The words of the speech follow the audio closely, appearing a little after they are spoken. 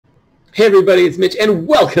Hey everybody, it's Mitch and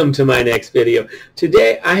welcome to my next video.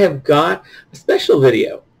 Today I have got a special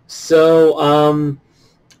video.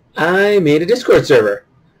 I made a Discord server.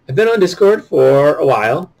 I've been on Discord for a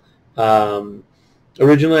while.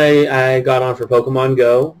 Originally I got on for Pokemon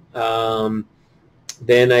Go.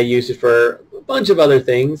 Then I used it for a bunch of other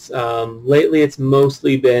things. Lately it's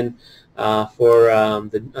mostly been for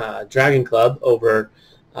the Dragon Club over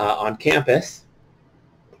on campus.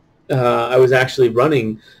 I was actually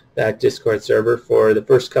running that Discord server for the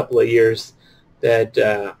first couple of years that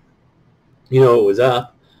it was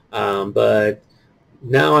up, but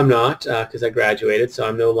now I'm not because I graduated, so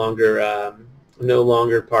I'm no longer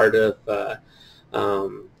part of the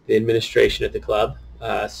administration at the club.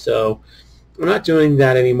 So I'm not doing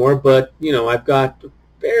that anymore. But I've got a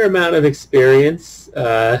fair amount of experience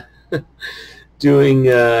doing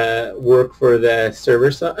work for the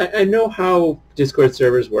server, so I know how Discord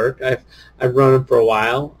servers work. I've run them for a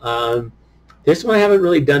while. This one I haven't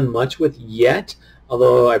really done much with yet,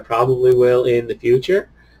 although I probably will in the future.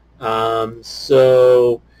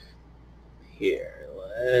 So here,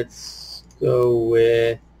 let's go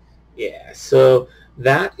with, yeah, so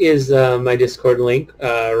that is my Discord link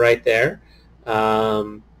right there.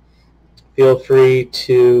 Feel free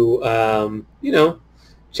to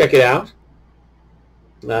check it out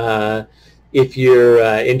if you're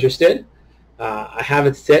interested. I have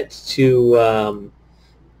it set to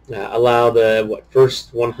allow the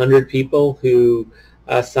first 100 people who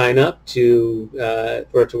sign up to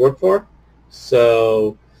for it to work for.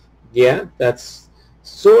 So yeah, that's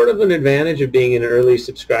sort of an advantage of being an early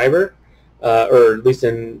subscriber, or at least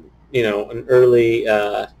an early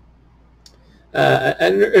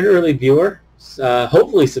viewer,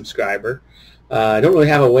 hopefully subscriber. I don't really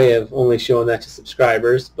have a way of only showing that to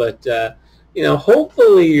subscribers, but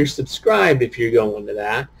hopefully you're subscribed if you're going to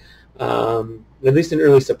that. At least an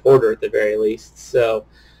early supporter at the very least. So,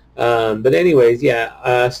 but anyways,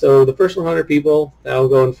 yeah. So the first 100 people, that'll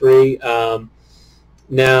go in free.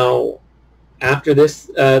 Now, after this,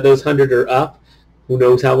 those 100 are up. Who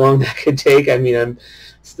knows how long that could take? I mean, I'm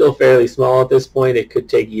still fairly small at this point. It could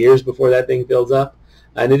take years before that thing fills up,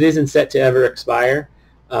 and it isn't set to ever expire.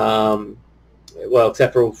 Well,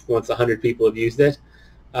 except for once 100 people have used it.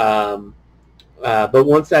 But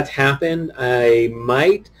once that's happened, I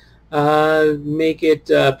might make it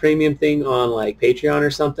a premium thing on like Patreon or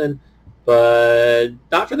something, but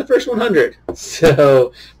not for the first 100.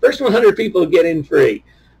 So first 100 people get in free.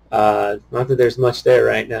 Not that there's much there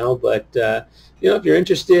right now, but if you're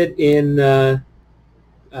interested in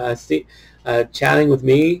chatting with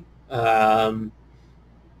me about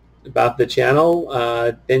the channel,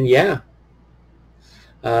 then yeah.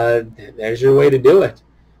 There's your way to do it.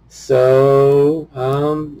 So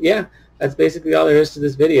yeah, that's basically all there is to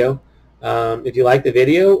this video. If you like the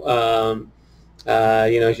video,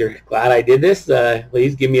 if you're glad I did this,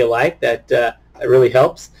 please give me a like. That really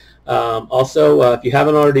helps. Also, if you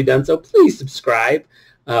haven't already done so, please subscribe.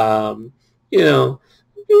 You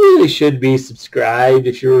really should be subscribed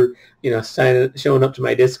if you're showing up to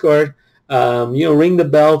my Discord. Ring the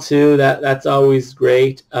bell too. That's always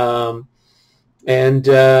great. And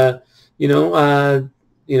share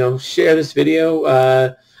this video.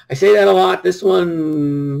 I say that a lot. This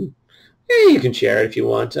one, you can share it if you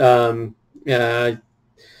want.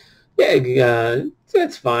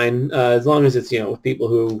 That's fine, as long as it's with people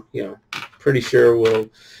who pretty sure will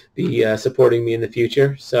be supporting me in the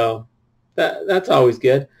future. So that's always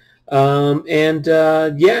good.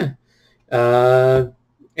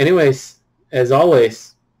 Anyways, as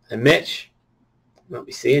always, I'm Mitch. I'll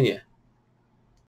be seeing you.